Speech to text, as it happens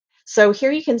So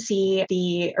here you can see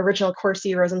the original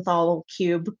Corsi-Rosenthal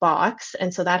cube box.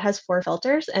 And so that has 4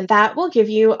 filters, and that will give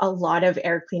you a lot of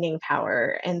air cleaning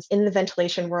power. And in the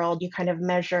ventilation world, you kind of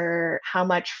measure how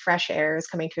much fresh air is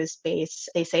coming to a space.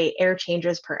 They say air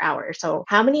changes per hour. So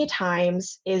how many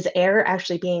times is air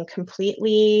actually being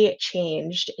completely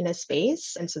changed in a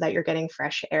space, and so that you're getting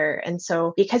fresh air? And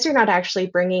so because you're not actually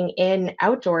bringing in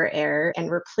outdoor air and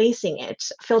replacing it,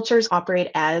 filters operate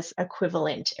as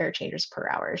equivalent air changes per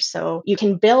hour. So you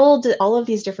can build all of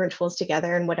these different tools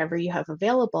together and whatever you have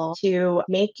available to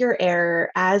make your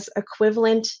air as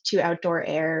equivalent to outdoor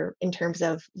air in terms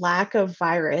of lack of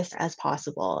virus as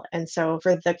possible. And so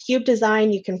for the cube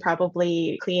design, you can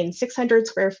probably clean 600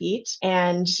 square feet,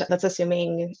 and that's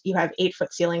assuming you have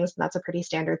 8-foot ceilings, and that's a pretty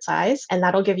standard size. And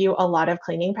that'll give you a lot of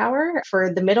cleaning power.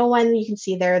 For the middle one, you can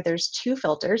see there's 2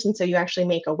 filters. And so you actually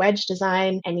make a wedge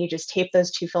design and you just tape those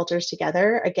 2 filters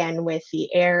together, again, with the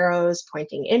arrows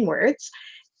pointing inwards.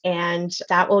 And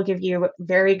that will give you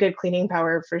very good cleaning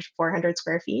power for 400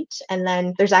 square feet. And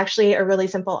then there's actually a really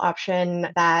simple option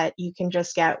that you can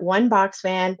just get one box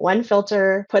fan, one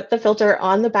filter, put the filter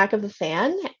on the back of the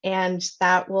fan, and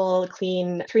that will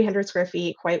clean 300 square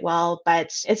feet quite well.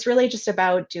 But it's really just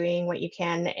about doing what you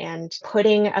can, and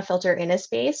putting a filter in a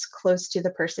space close to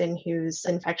the person who's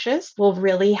infectious will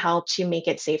really help to make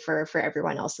it safer for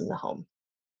everyone else in the home.